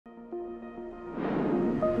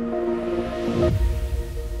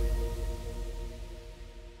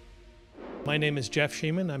My name is Jeff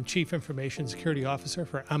Schiemann. I'm Chief Information Security Officer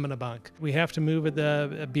for AMINA Bank. We have to move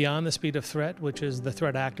beyond the speed of threat, which is the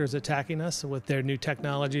threat actors attacking us with their new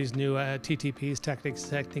technologies, new TTPs,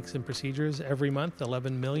 techniques and procedures every month,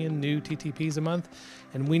 11 million new TTPs a month.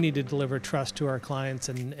 And we need to deliver trust to our clients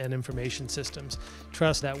and information systems.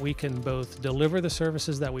 Trust that we can both deliver the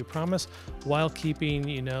services that we promise while keeping,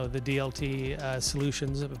 the DLT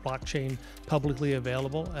solutions of blockchain publicly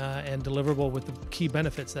available and deliverable with the key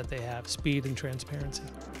benefits that they have, speed and transparency.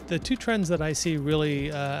 The two trends that I see really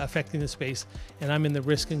affecting the space, and I'm in the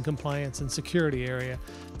risk and compliance and security area,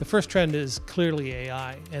 the first trend is clearly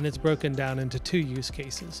AI, and it's broken down into two use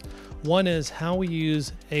cases. One is how we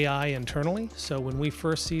use AI internally. So when we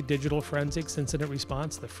first see digital forensics incident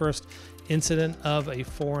response, the first incident of a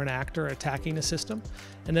foreign actor attacking a system,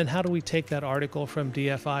 and then how do we take that article from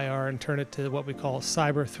DFIR and turn it to what we call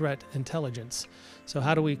cyber threat intelligence? So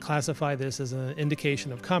how do we classify this as an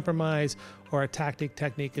indication of compromise or a tactic,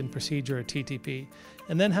 technique, and procedure, a TTP?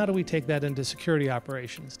 And then how do we take that into security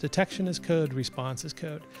operations? Detection is code, response is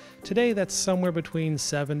code. Today, that's somewhere between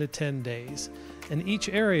 7 to 10 days. And each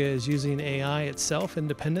area is using AI itself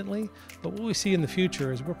independently, but what we see in the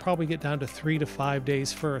future is we'll probably get down to 3 to 5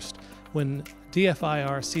 days first when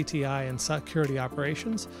DFIR, CTI, and security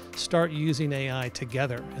operations start using AI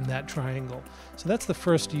together in that triangle. So that's the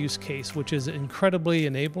first use case, which is incredibly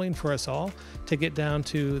enabling for us all to get down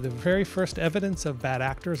to the very first evidence of bad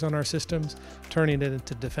actors on our systems, turning it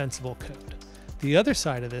into defensible code. The other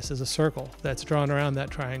side of this is a circle that's drawn around that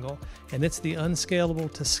triangle, and it's the unscalable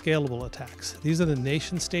to scalable attacks. These are the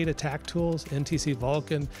nation-state attack tools, NTC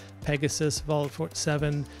Vulcan, Pegasus, Vault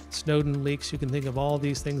 7, Snowden leaks. You can think of all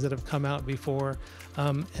these things that have come out before.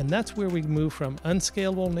 And that's where we move from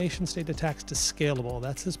unscalable nation-state attacks to scalable.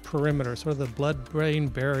 That's this perimeter, sort of the blood-brain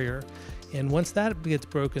barrier. And once that gets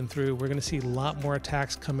broken through, we're going to see a lot more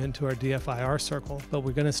attacks come into our DFIR circle, but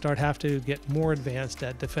we're going to have to get more advanced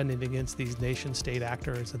at defending against these nation-state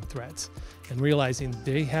actors and threats and realizing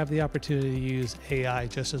they have the opportunity to use AI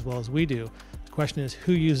just as well as we do. The question is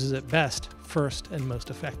who uses it best, first, and most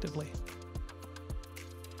effectively.